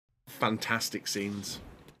fantastic scenes.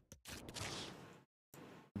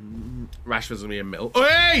 Rashford's gonna be a mill. Oh,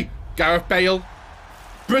 hey! Gareth Bale.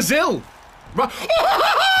 Brazil.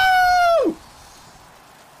 Oh!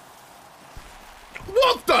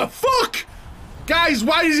 What the fuck? Guys,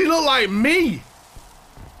 why does he look like me?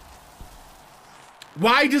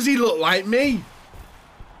 Why does he look like me?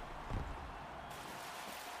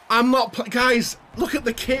 I'm not... Guys, look at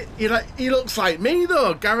the kit. He looks like me,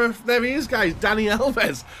 though. Gareth, there he is, guys. Dani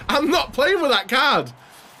Alves. I'm not playing with that card.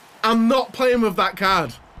 I'm not playing with that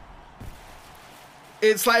card.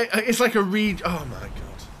 It's like a read. Oh, my God.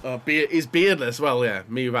 Oh, beard. He's beardless. Well, yeah,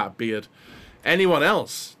 me without beard. Anyone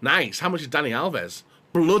else? Nice. How much is Dani Alves?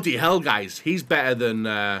 Bloody hell, guys. He's better than...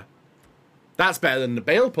 that's better than the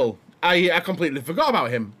Bale pull. I completely forgot about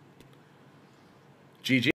him. GG.